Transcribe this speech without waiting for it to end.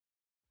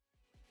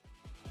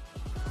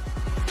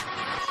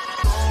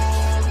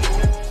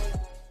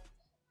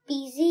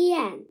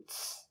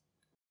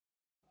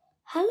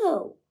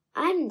Hello,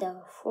 I'm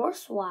the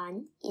fourth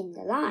one in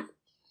the line.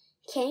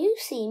 Can you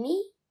see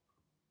me?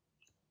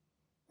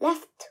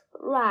 Left,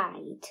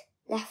 right,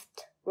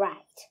 left,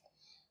 right.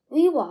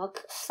 We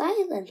walk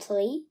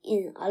silently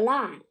in a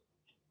line.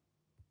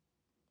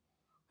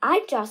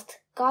 I just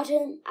got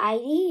an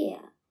idea.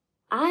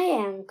 I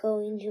am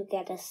going to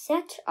get a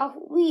set of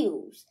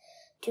wheels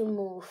to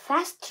move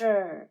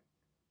faster.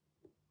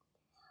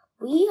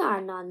 We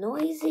are not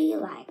noisy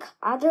like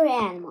other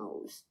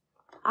animals.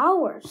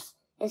 Ours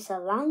is a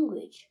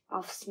language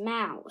of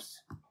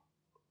smells.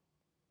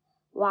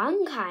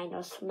 One kind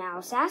of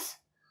smell says,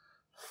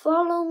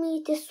 "Follow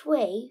me this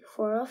way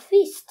for a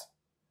feast."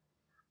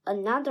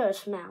 Another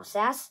smell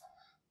says,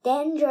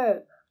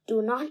 "Danger,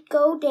 do not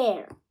go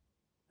there."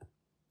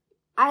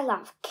 I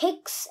love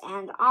cakes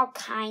and all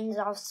kinds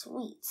of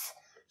sweets,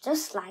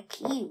 just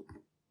like you.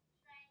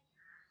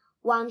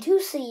 Want to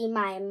see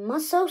my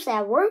muscles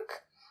at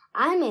work?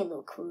 I may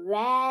look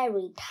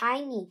very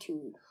tiny to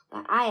you,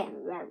 but I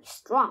am very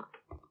strong.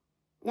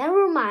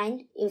 Never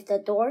mind if the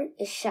door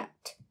is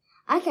shut.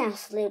 I can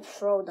slip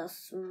through the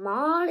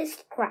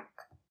smallest crack.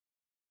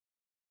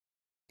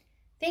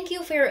 Thank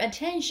you for your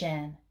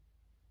attention.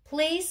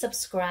 Please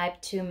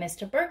subscribe to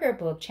Mr.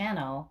 Burgerbook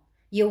channel.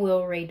 You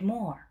will read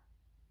more.